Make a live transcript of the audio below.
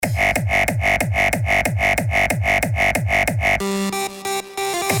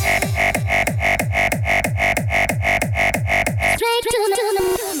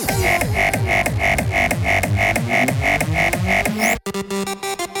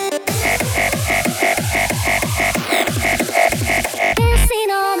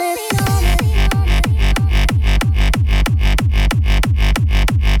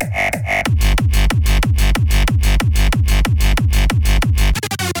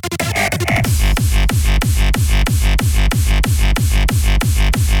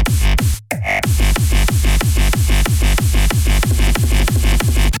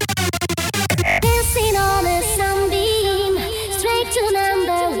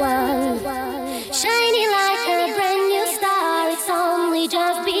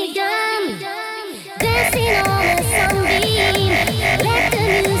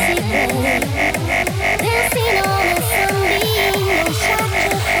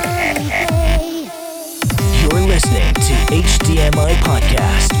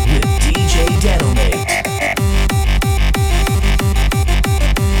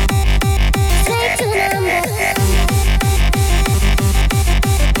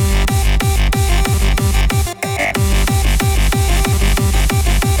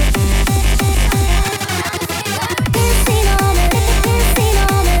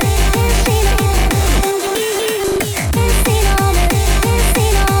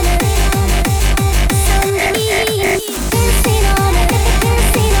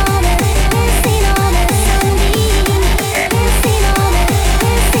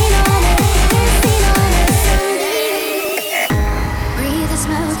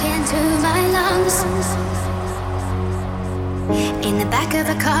smoke into my lungs. In the back of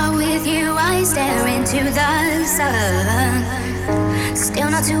the car with you, I stare into the sun. Still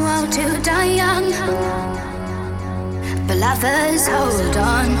not too old to die young, but lovers hold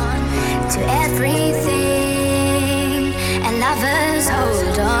on to everything, and lovers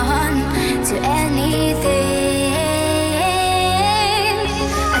hold on to anything.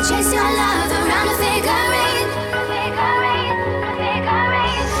 I chase your love around a figure eight.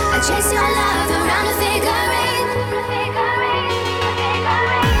 I chase your love around a figure eight.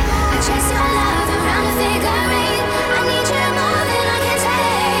 I chase your love around a figure eight. I need you more than I can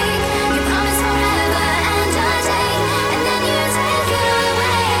take. You promise forever and a day, and then you take it all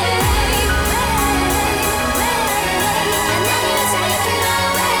away. And then you take it all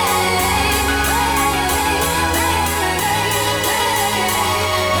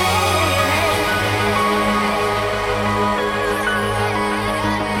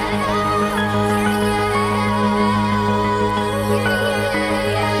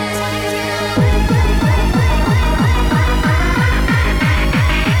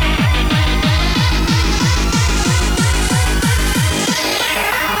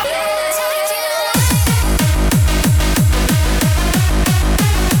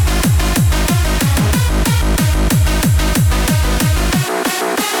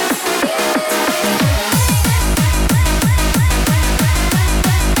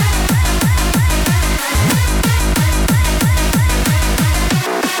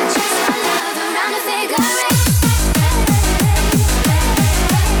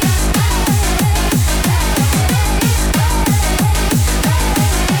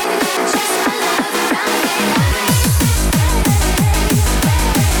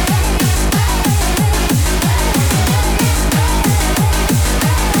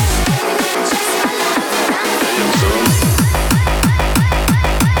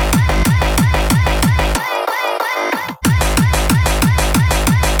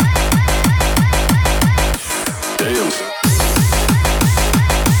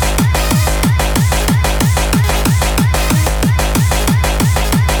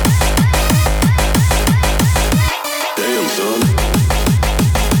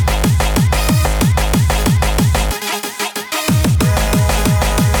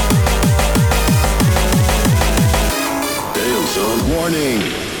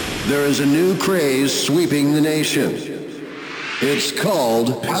sweeping the nation. It's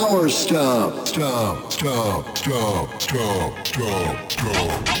called Power Stomp. Stomp, stomp, stomp, stomp, stomp, stomp, stomp,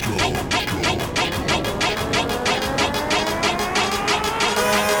 stomp.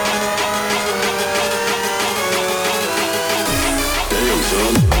 Damn,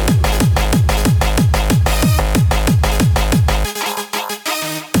 son.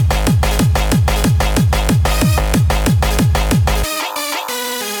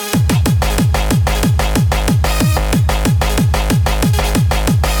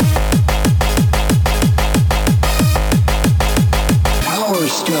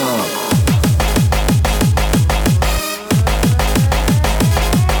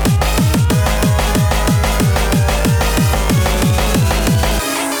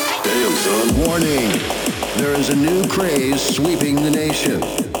 Sweeping the nation.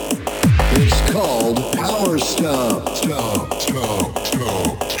 It's called Power Stomp. Stomp, stomp, stomp,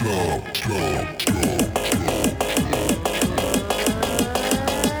 stomp, stomp, stomp,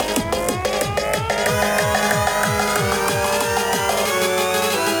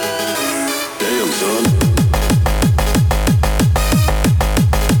 Damn, son.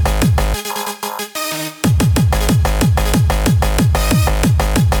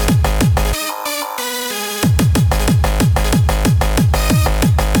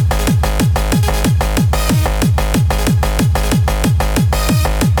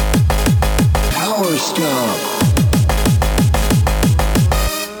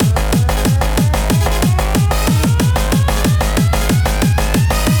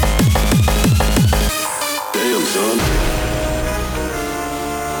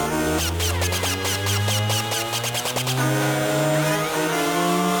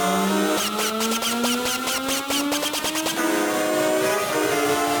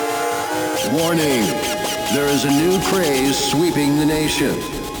 Warning, there is a new craze sweeping the nation.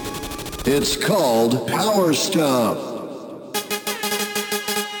 It's called Power Stomp.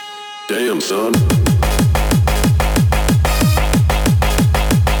 Damn, son.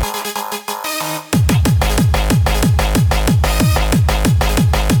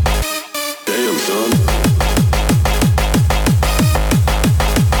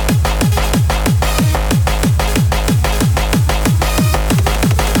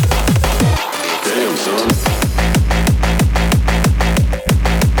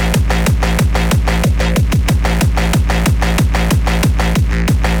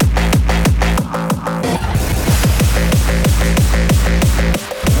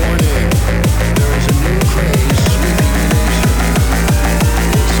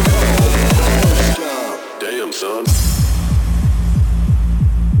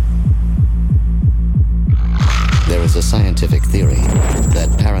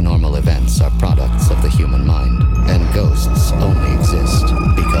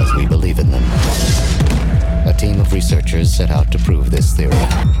 set out to prove this theory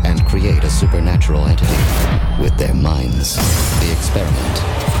and create a supernatural entity with their minds. The experiment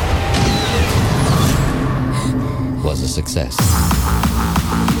was a success.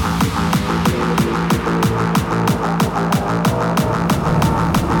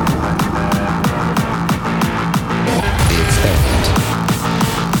 The experiment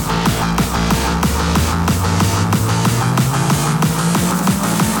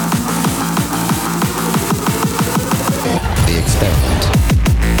The experiment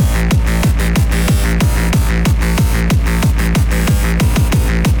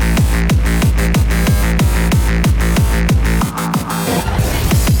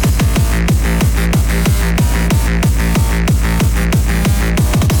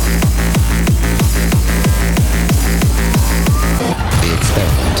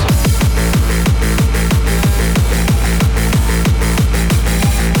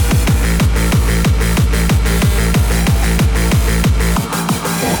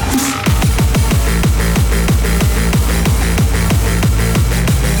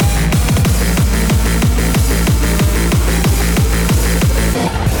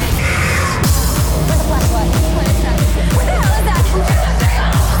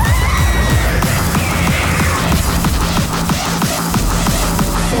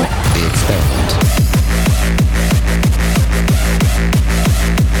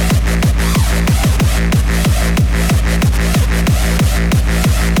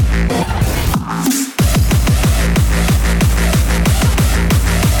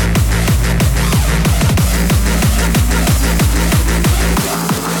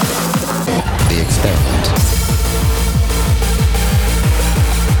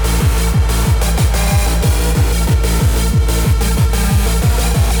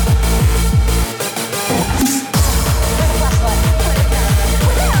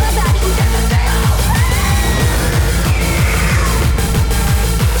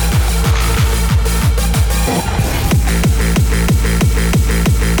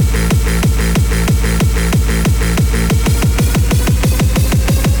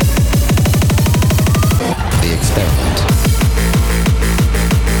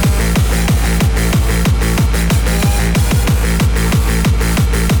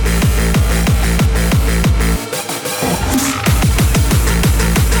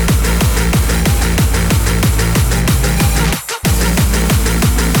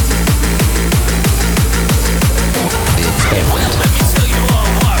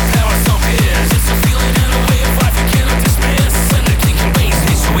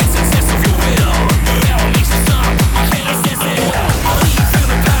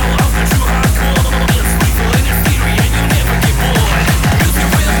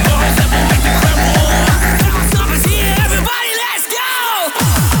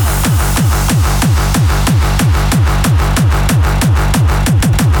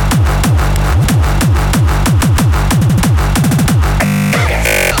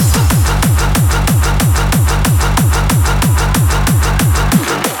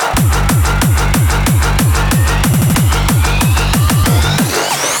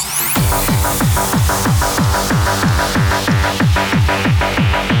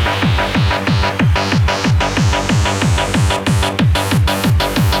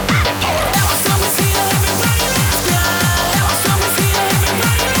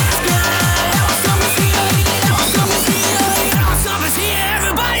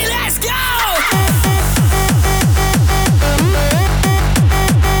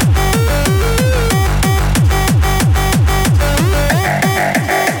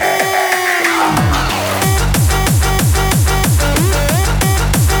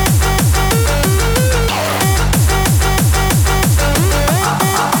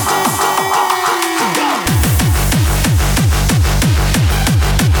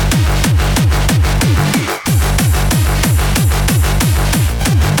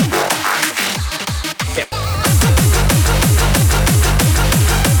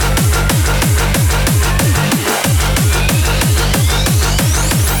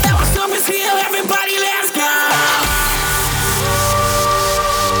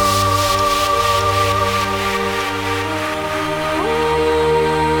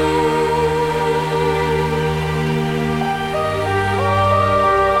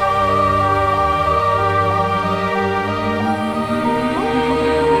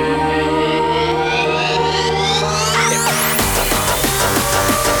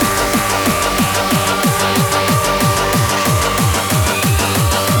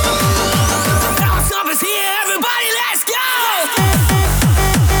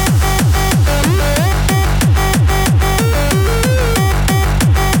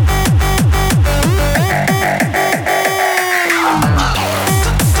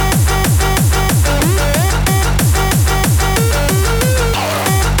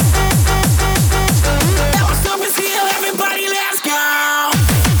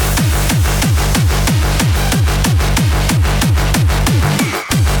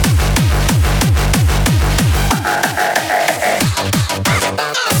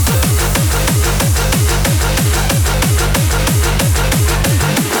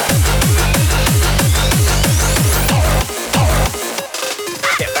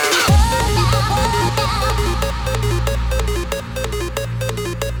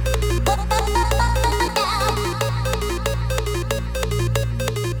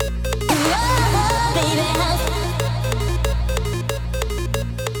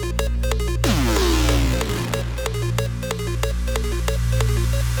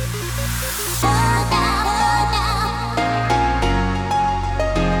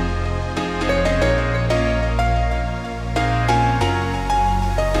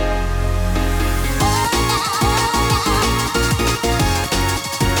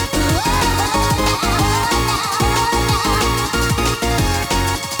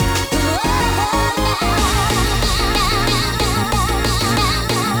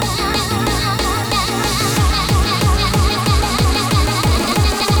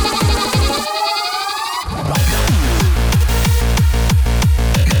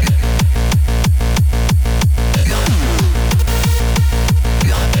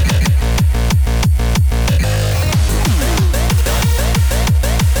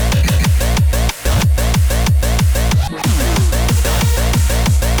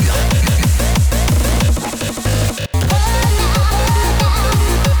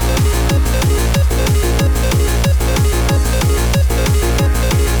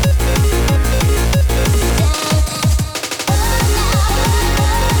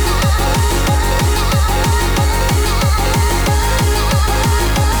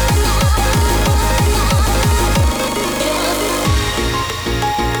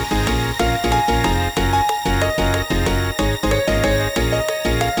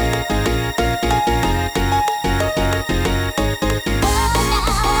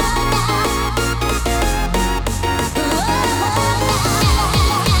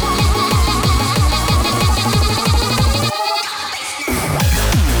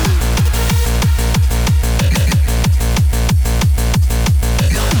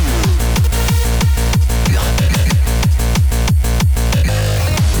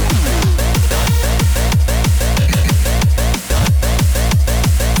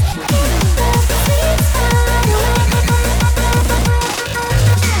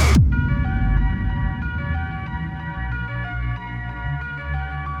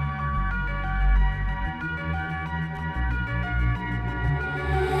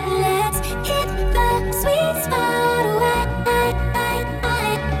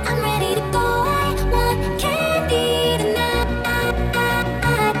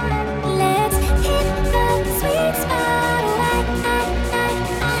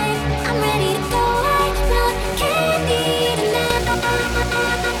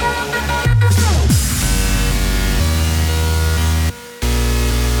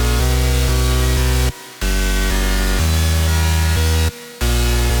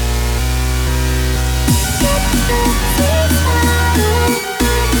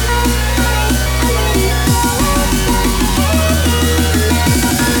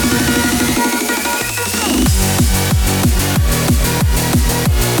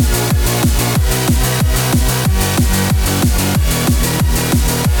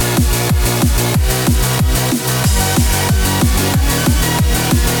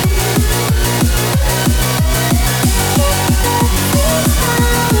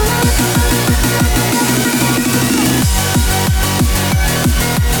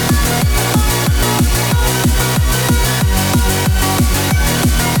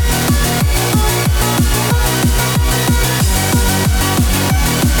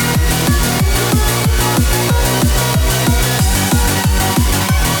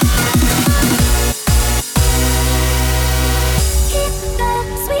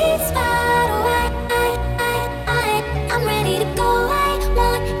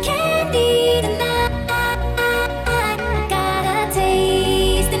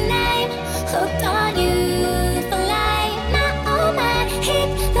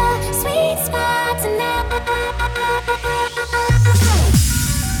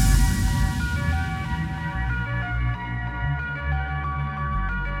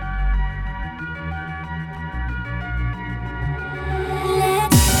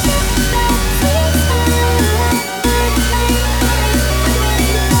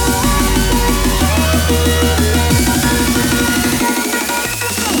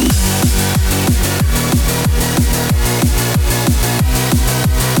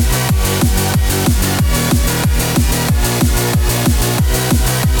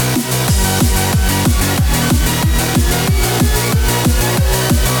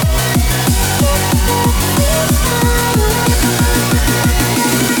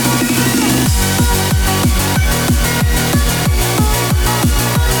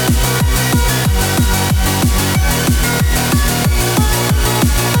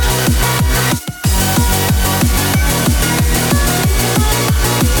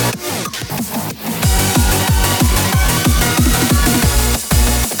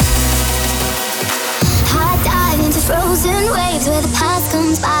waves where the past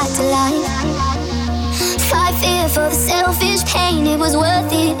comes back to life. Fight fear for the selfish pain, it was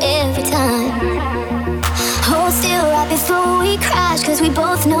worth it every time. Hold still right before we crash, cause we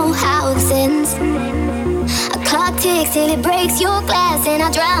both know how this ends. A clock ticks till it breaks your glass, and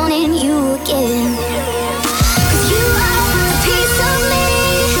I drown in you again. Cause you are a piece of me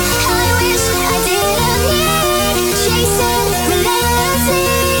I wish I didn't need. Chasing relentlessly,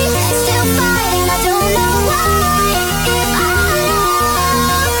 still fighting, I don't know why. If I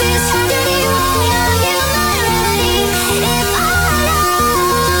love this tragedy, why are you my remedy? If I love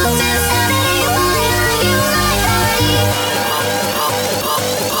this tragedy, why are you my remedy?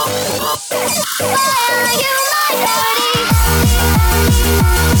 Why are you my remedy?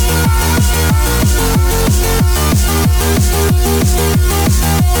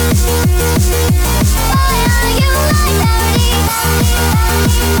 Why are you my remedy?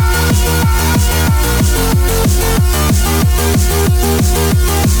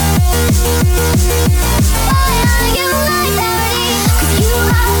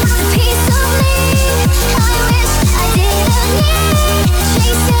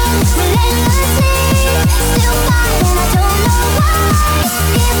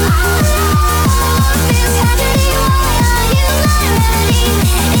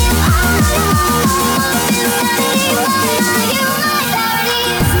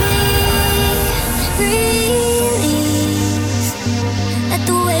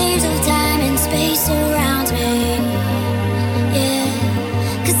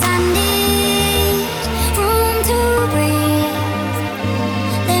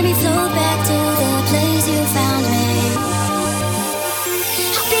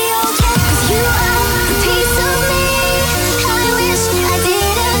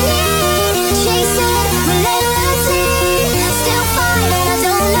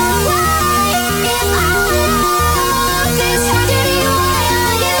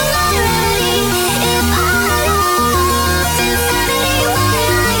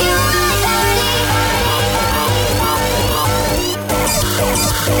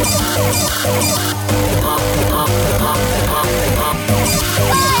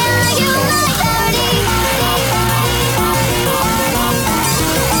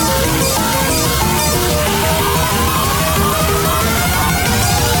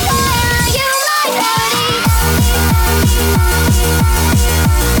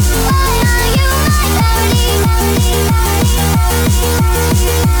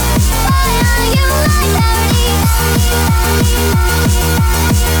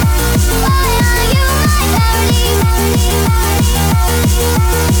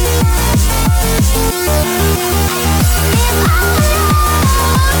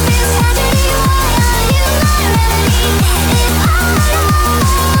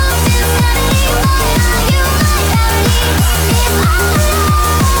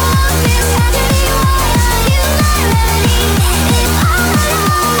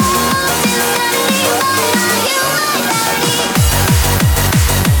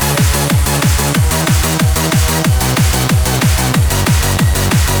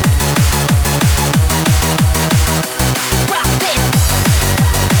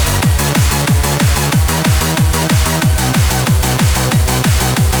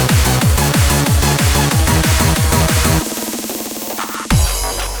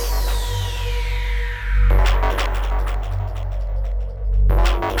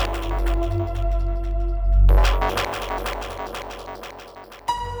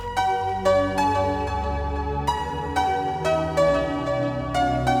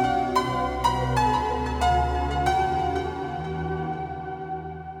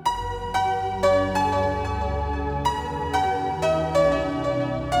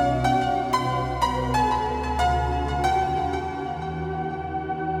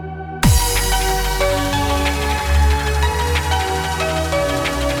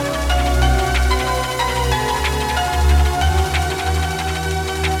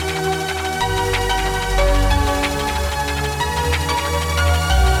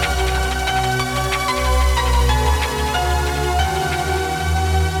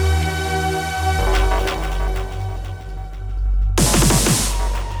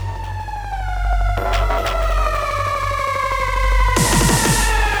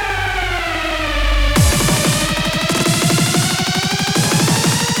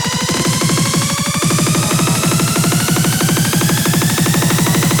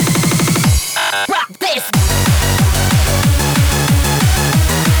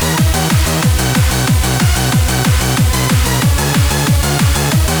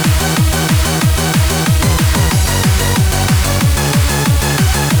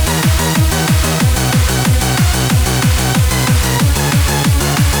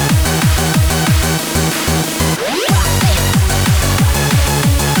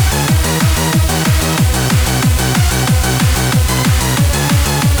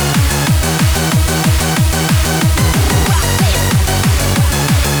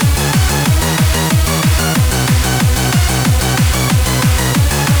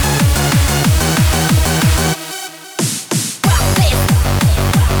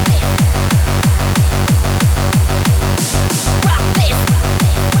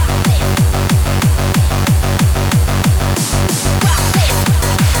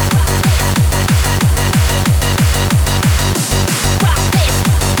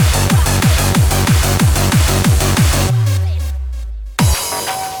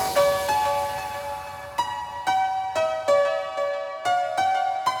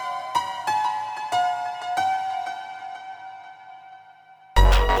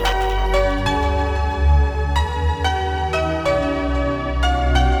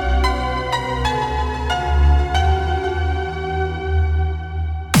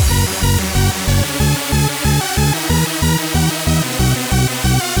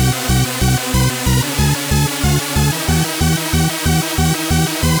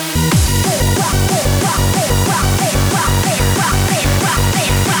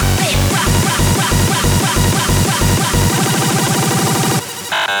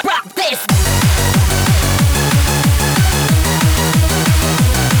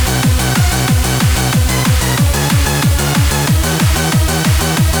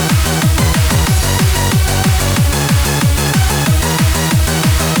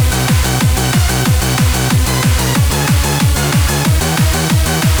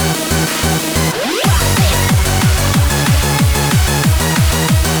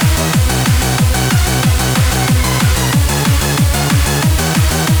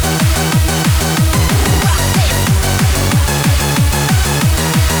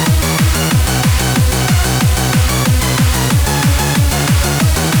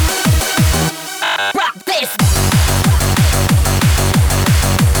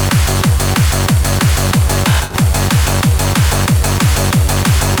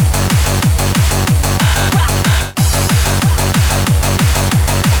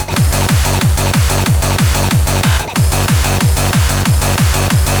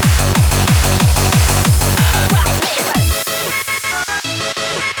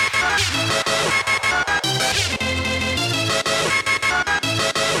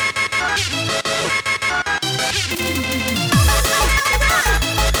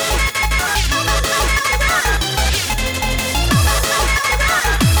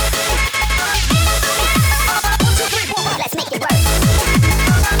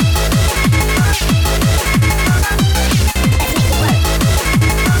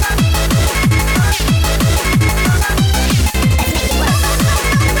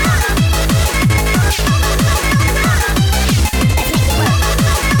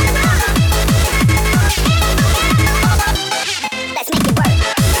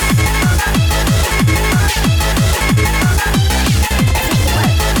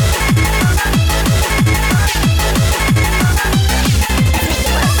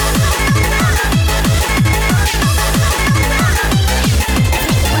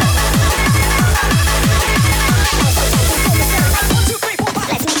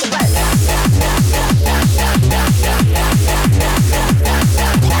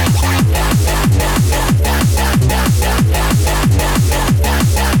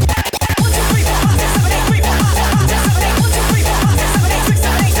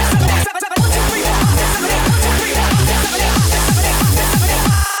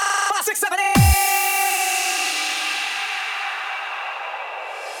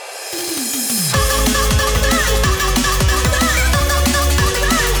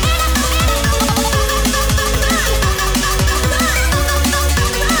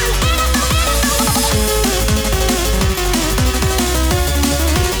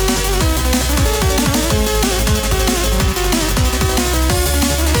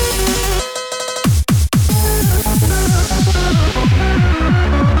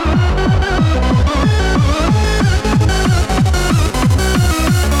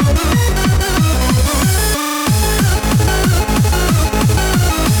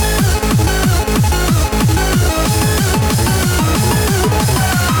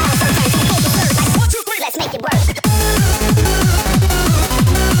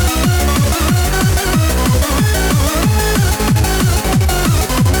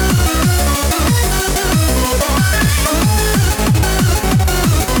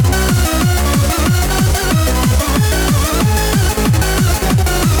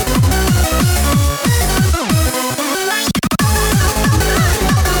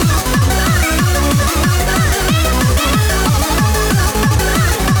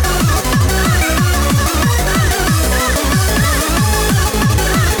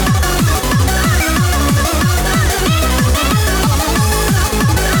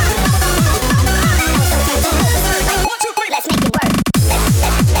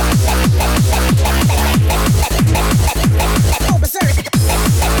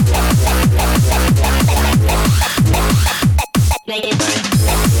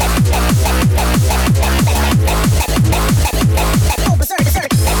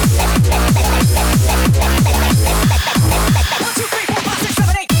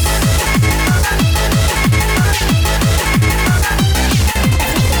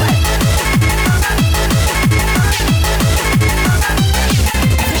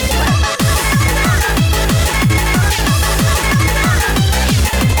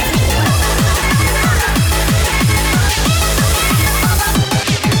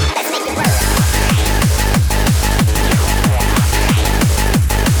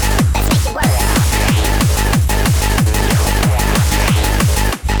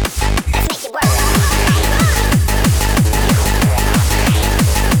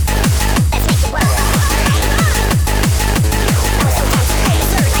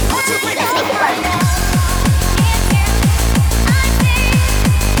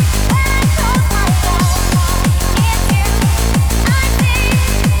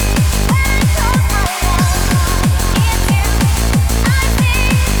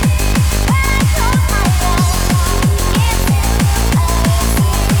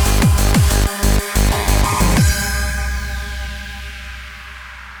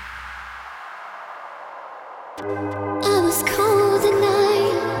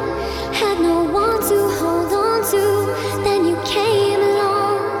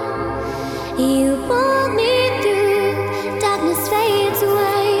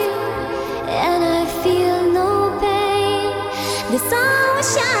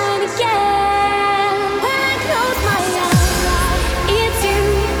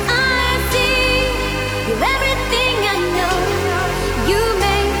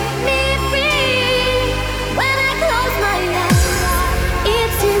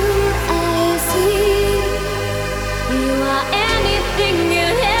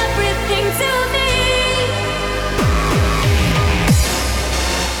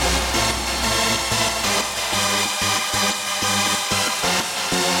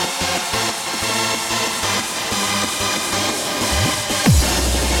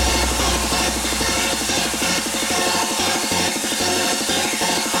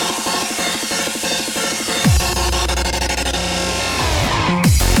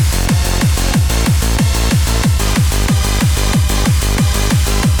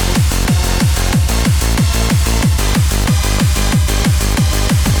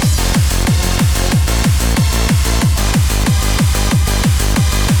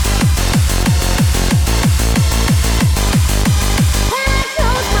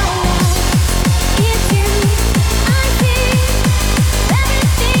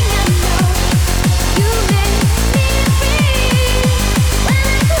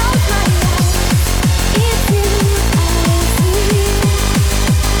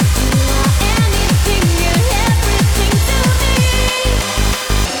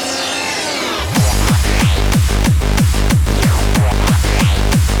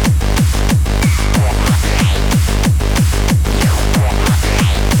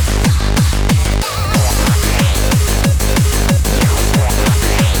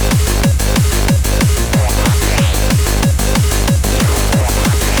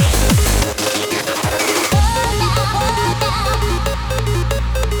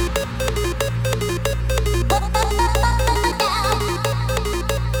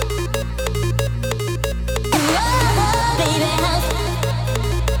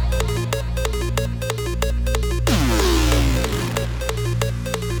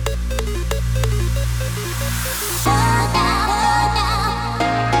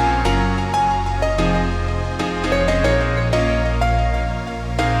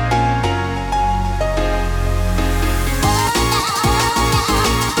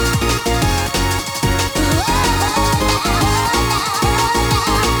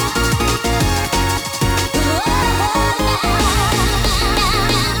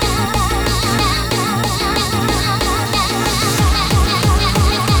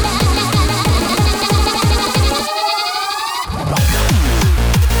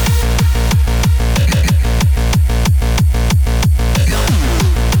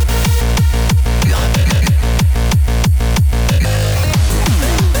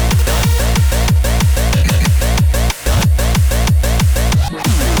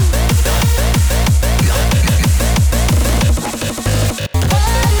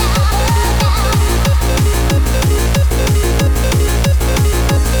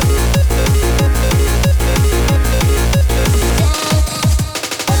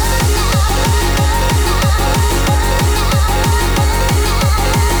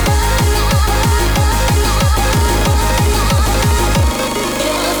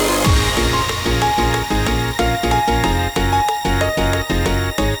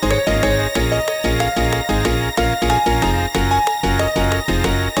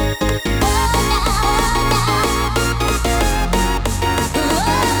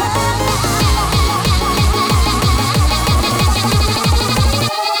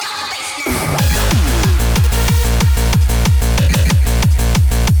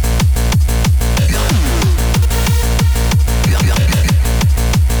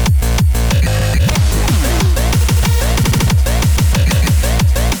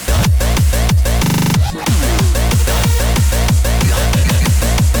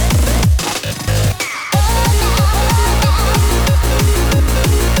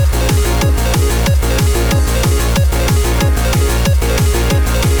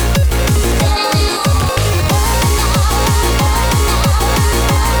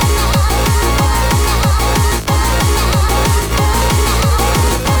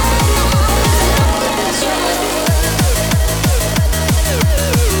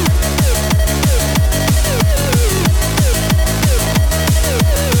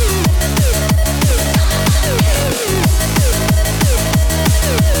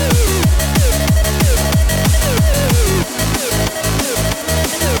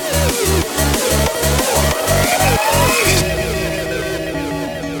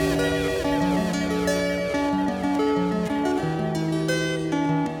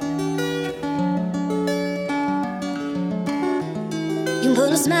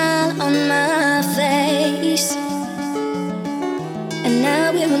 put a smile on my face, and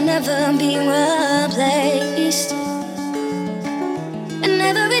now it will never be replaced. And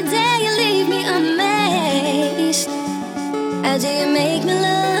every day you leave me amazed. How do you make me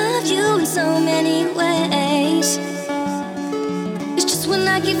love you in so many ways? It's just when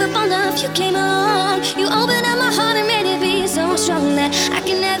I give up on love, you came along. You opened up my heart and made it be so strong that I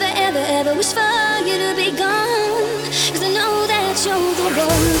can never, ever, ever wish for you to be gone. 'Cause I know that you're the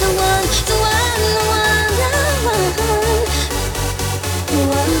one, the one, the one, the one, the one, the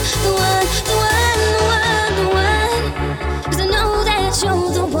one, the one, the one, the one, the one. 'Cause I know that you're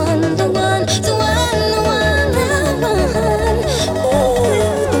the one, the one, the one, the one, the one. Ooh,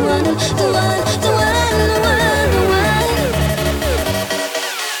 the one, the one, the one, the one, the one.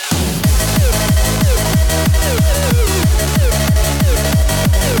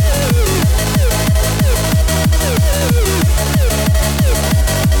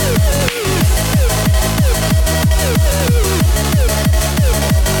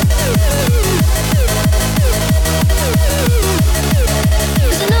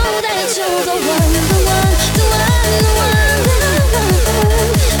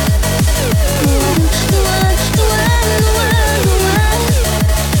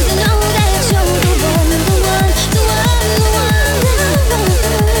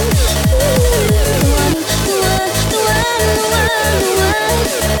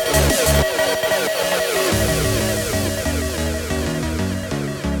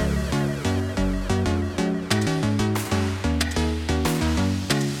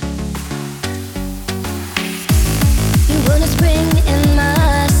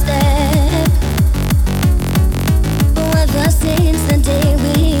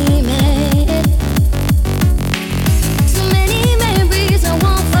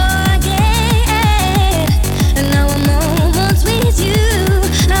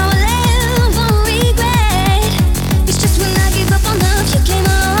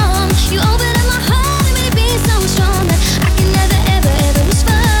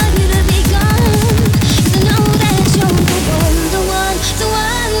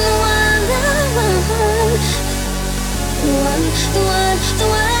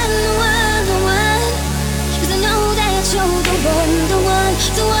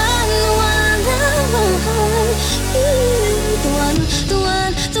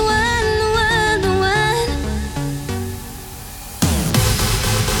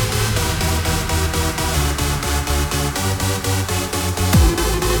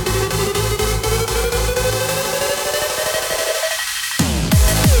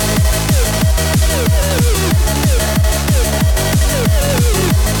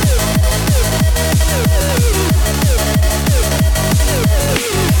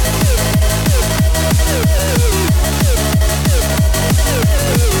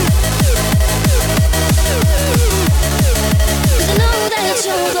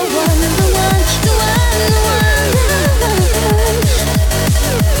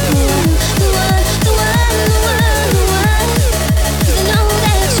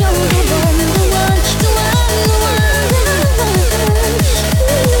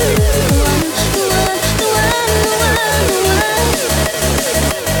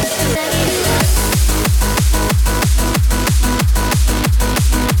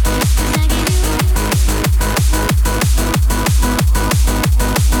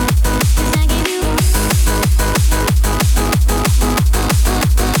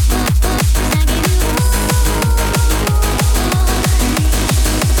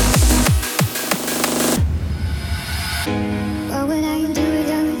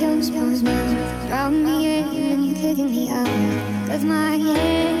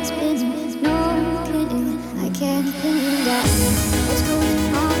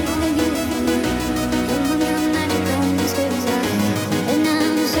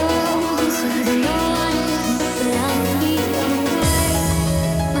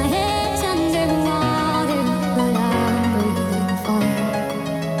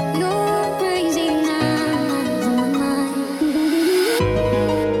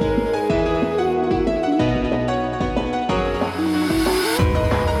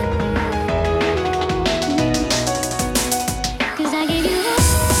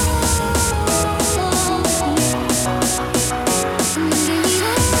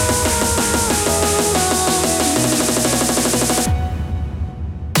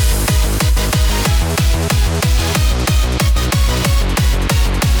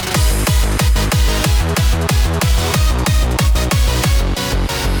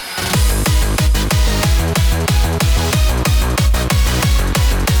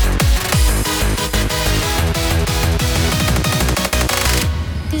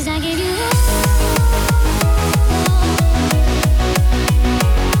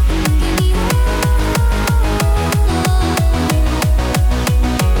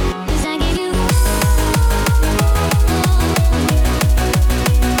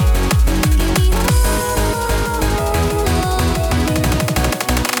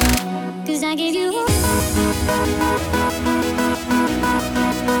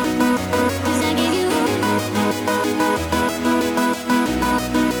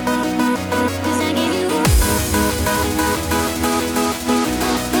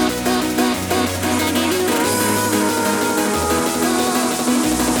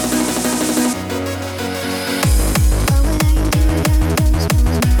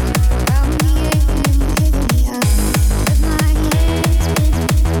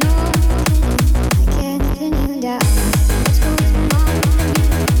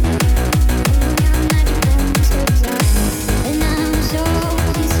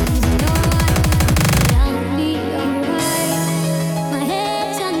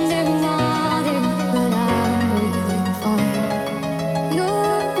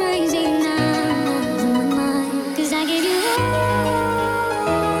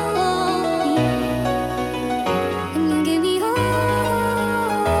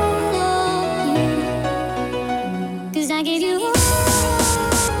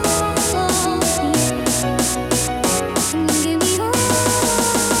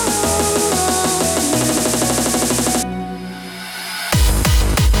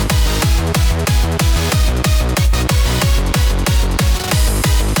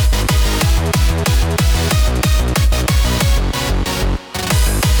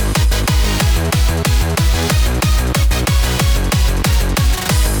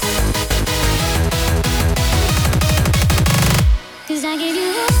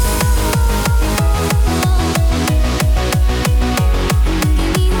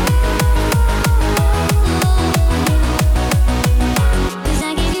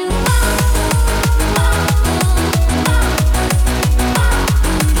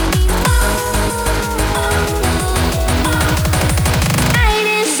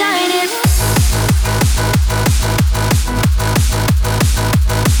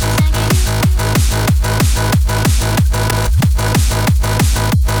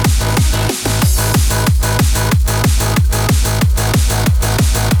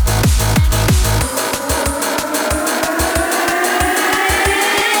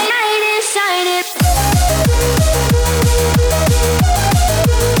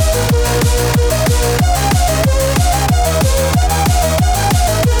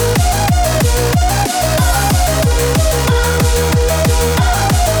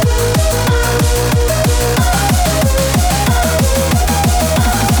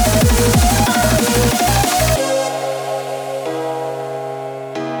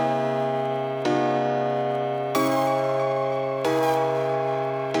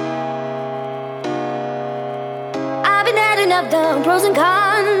 the pros and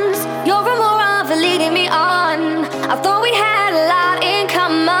cons. You're more of a leading me on. I thought we had a lot in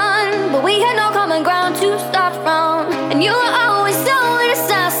common, but we had no common ground to start from. And you were always so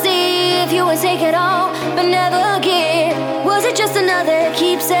indecisive. You would take it all, but never give. Was it just another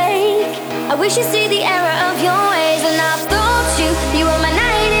keepsake? I wish you see the error of your ways. And I thought you were my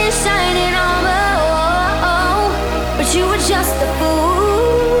knight in shining armor, but you were just a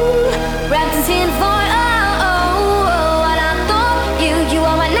fool, wrapped in tinfoil. And I thought you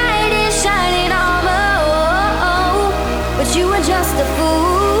were my knight in shining armor, but you were just a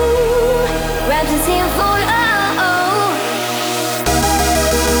fool, wrapped in tinfoil.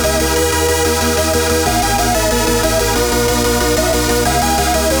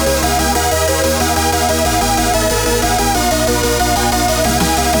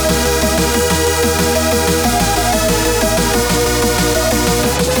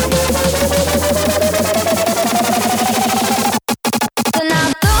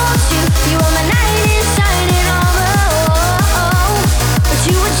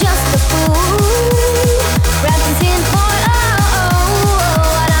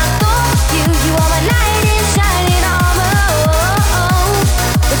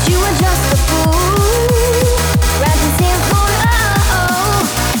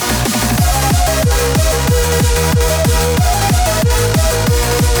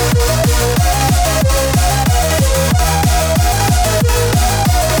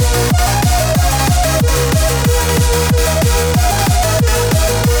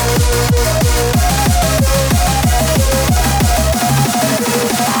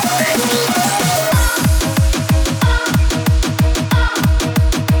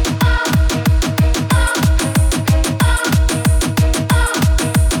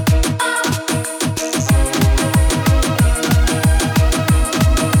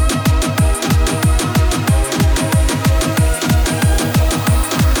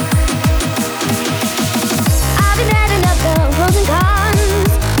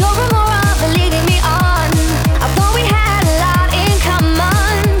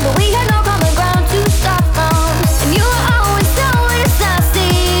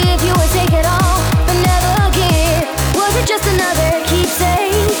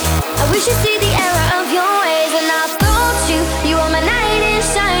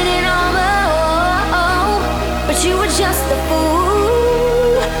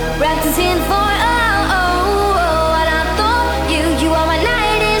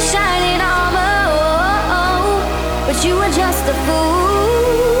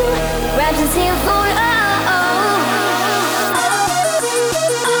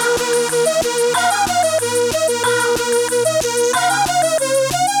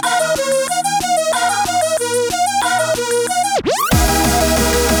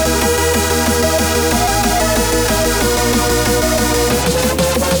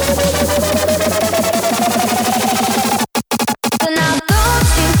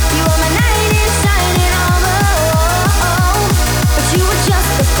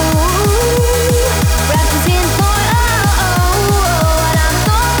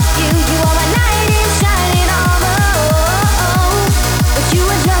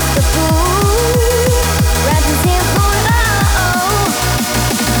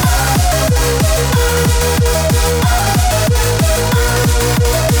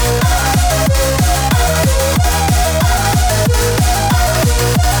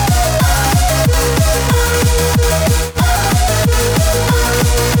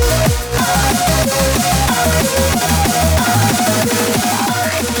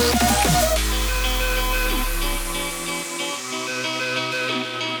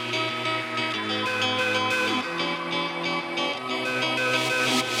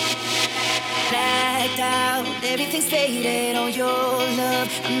 Everything's faded on your love.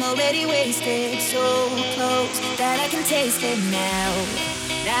 I'm already wasted, so close that I can taste it now.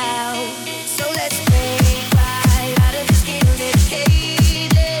 So let's break right out of this gilded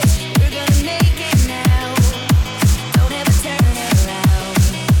cages. We're gonna make it now. Don't ever turn around.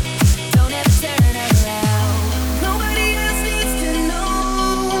 Don't ever turn around. Nobody else needs to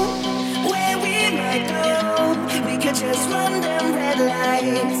know where we might go. We could just run them red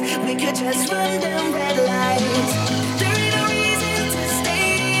lights. We could just run them red lights. There ain't no reason to stay.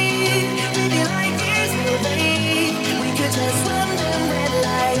 Maybe like years away. We could just run them red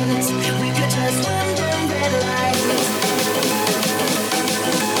lights. We could just run them red lights.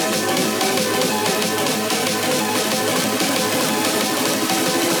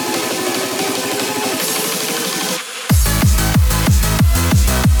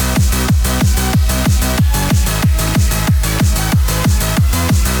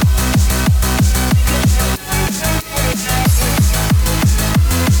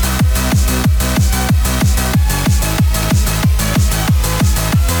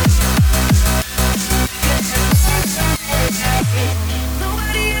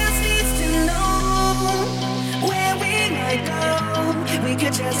 We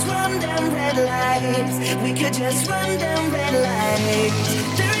could just run down red lights. We could just run down red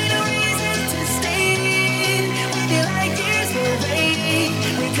lights. There ain't no reason to stay. We feel like years away.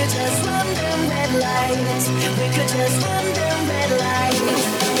 We could just run down red lights. We could just run down red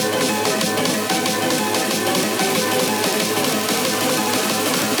lights.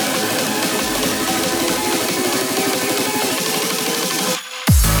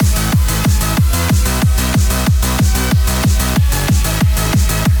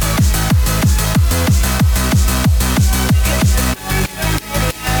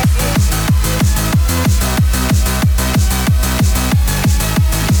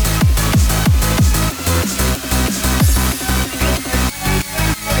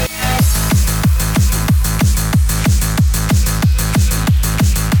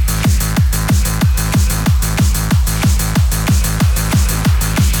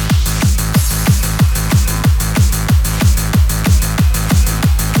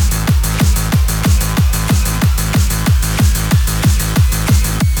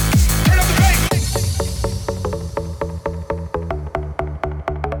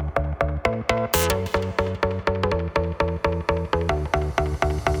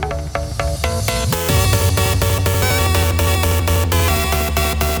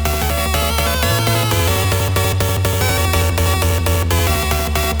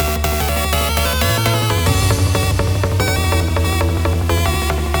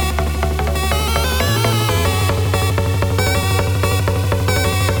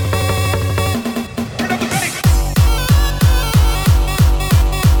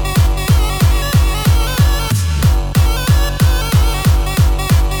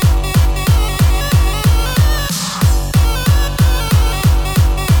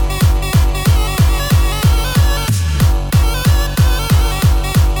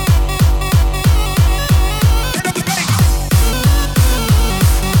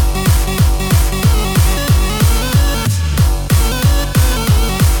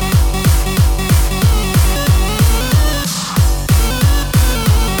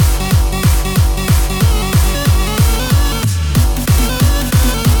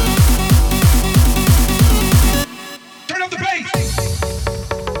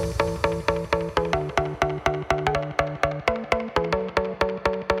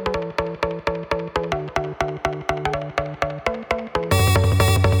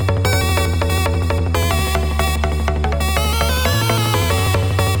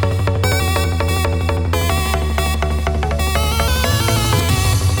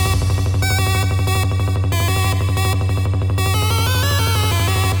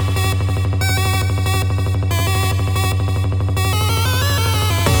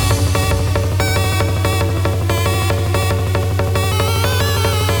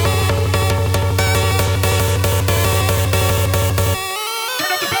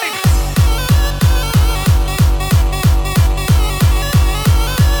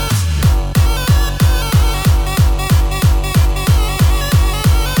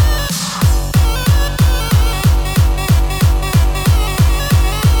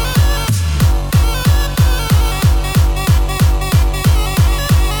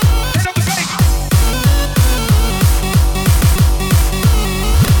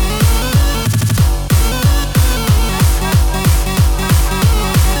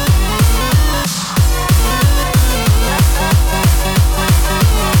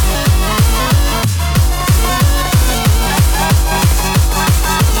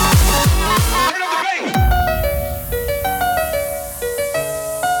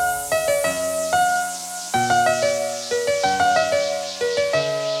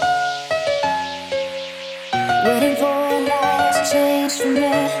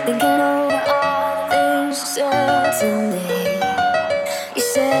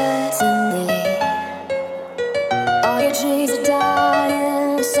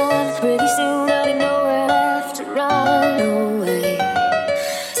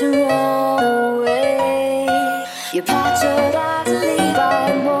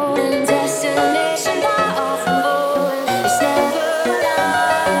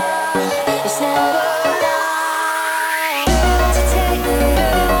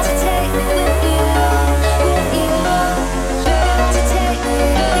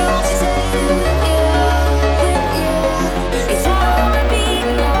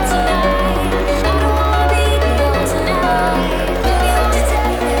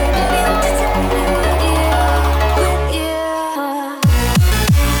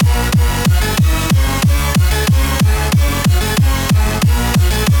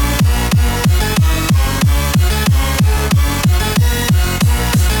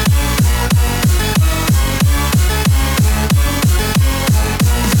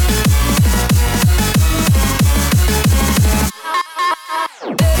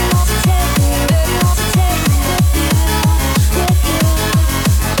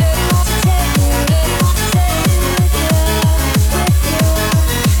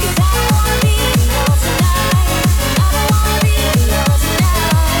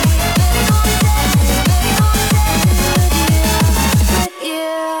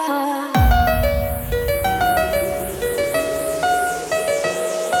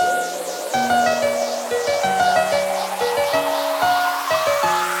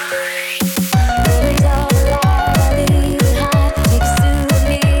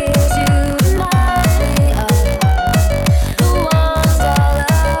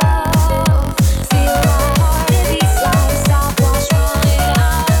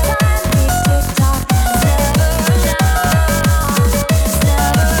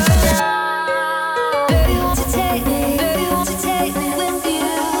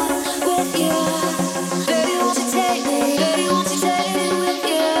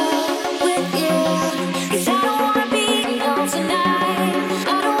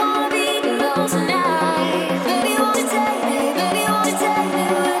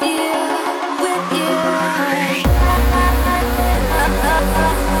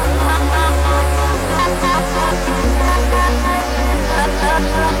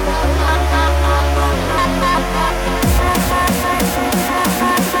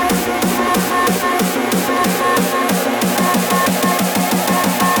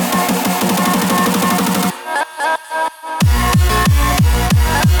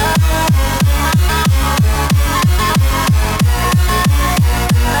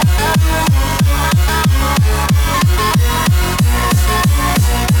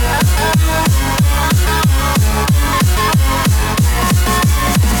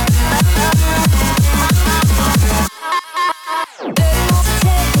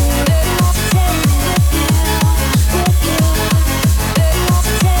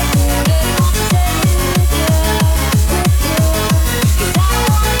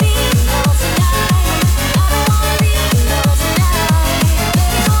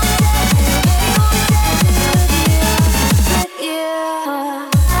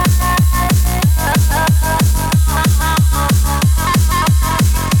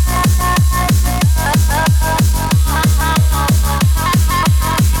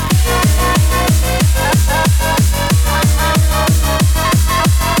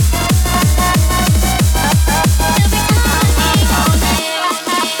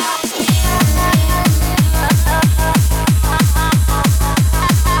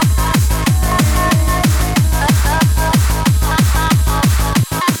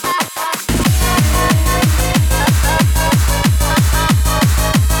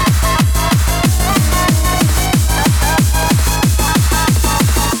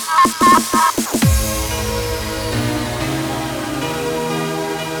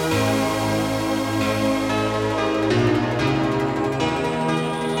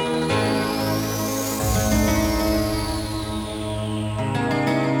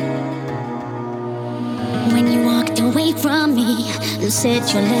 from me and said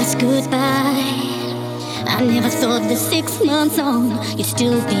your last goodbye. I never thought that 6 months on you'd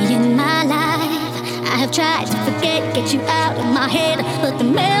still be in my life. I have tried to forget, get you out of my head, but the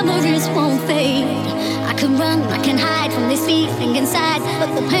memories won't fade. I can run, I can hide from this feeling inside,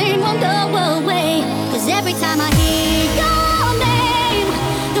 but the pain won't go away. 'Cause every time I hear your name,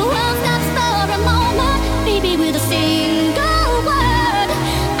 the world stops for a moment, baby, with a single word.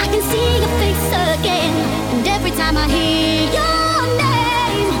 I can see your face again, and every time I hear your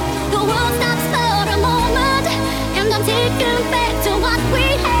name, the world stops for a moment, and I'm taken back to what we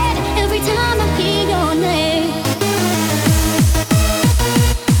had every time I hear your name.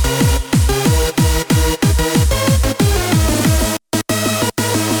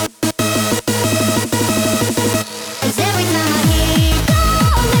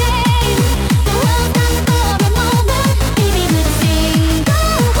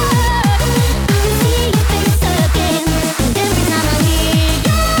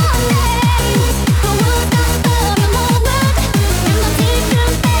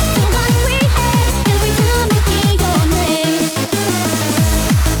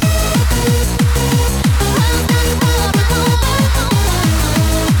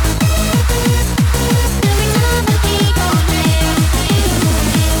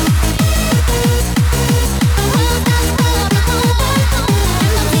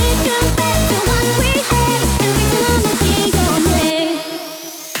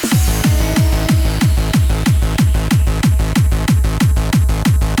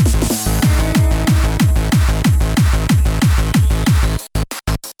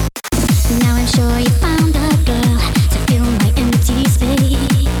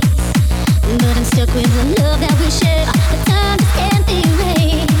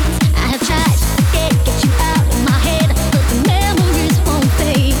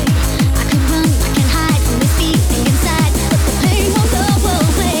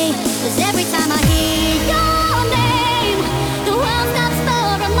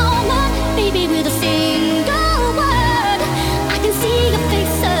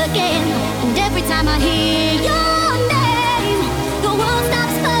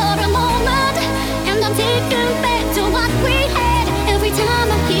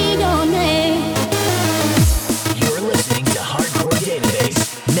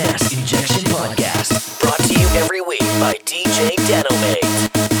 Mass Injection Podcast, brought to you every week by DJ Denome.